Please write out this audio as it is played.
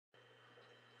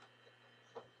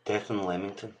Death in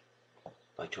Leamington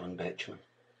by John Betjeman.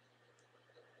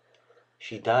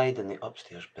 She died in the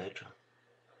upstairs bedroom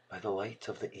by the light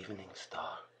of the evening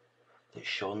star that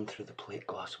shone through the plate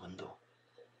glass window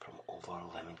from over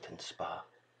Leamington Spa.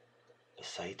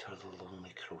 Beside her the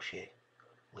lonely crochet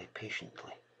lay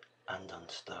patiently and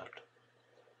unstirred,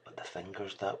 but the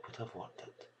fingers that would have worked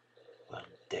it were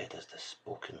dead as the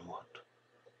spoken word.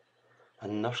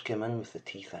 And Nurse came in with the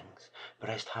tea things,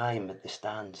 breast high mid the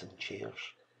stands and chairs.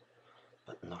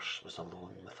 But Nurse was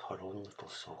alone with her own little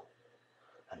soul,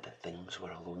 and the things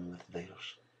were alone with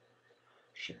theirs.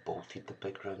 She bolted the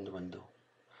big round window,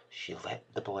 she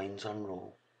let the blinds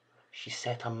unroll, she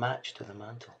set a match to the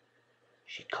mantle,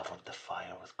 she covered the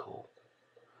fire with coal.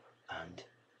 And,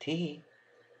 "Tea,"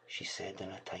 she said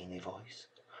in a tiny voice,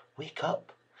 "wake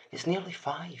up, it's nearly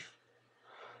 5.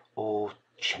 Oh,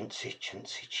 chintzy,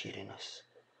 chintzy cheeriness,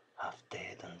 half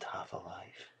dead and half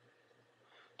alive.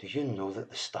 Do you know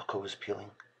that the stucco is peeling?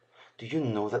 Do you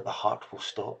know that the heart will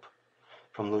stop?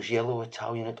 From those yellow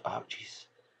Italianate arches,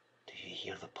 do you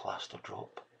hear the plaster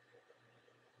drop?"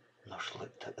 Nurse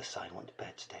looked at the silent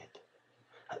bedstead,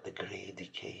 at the grey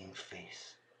decaying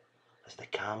face, as the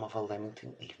calm of a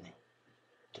Leamington evening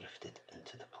drifted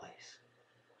into the place.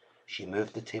 She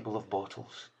moved the table of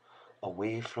bottles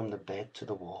away from the bed to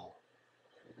the wall,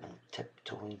 and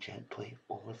tiptoeing gently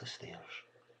over the stairs,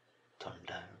 turned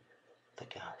down